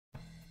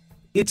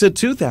It's a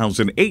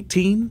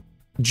 2018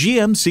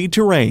 GMC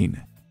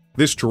Terrain.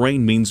 This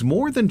Terrain means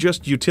more than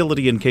just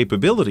utility and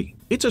capability.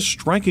 It's a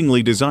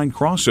strikingly designed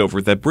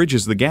crossover that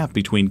bridges the gap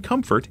between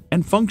comfort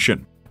and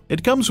function.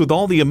 It comes with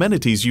all the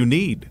amenities you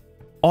need: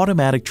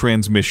 automatic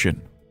transmission,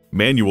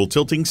 manual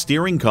tilting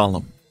steering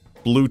column,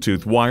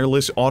 Bluetooth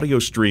wireless audio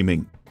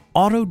streaming,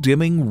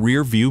 auto-dimming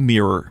rear-view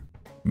mirror,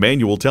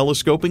 manual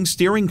telescoping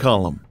steering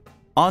column,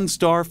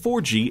 OnStar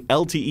 4G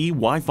LTE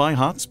Wi-Fi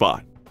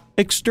hotspot,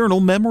 external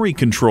memory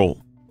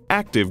control,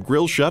 active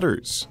grille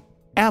shutters,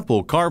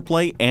 Apple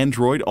CarPlay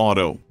Android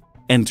Auto,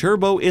 and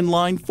turbo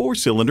inline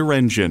 4-cylinder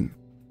engine.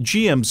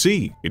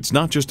 GMC, it's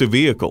not just a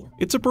vehicle,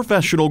 it's a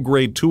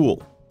professional-grade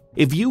tool.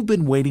 If you've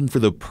been waiting for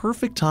the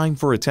perfect time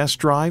for a test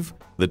drive,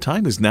 the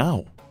time is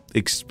now.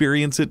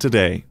 Experience it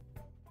today.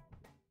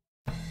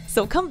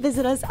 So come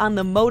visit us on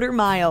the Motor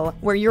Mile,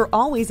 where you're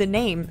always a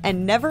name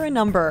and never a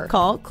number.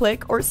 Call,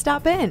 click, or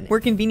stop in. We're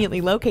conveniently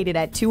located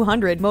at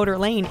 200 Motor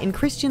Lane in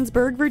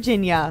Christiansburg,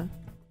 Virginia.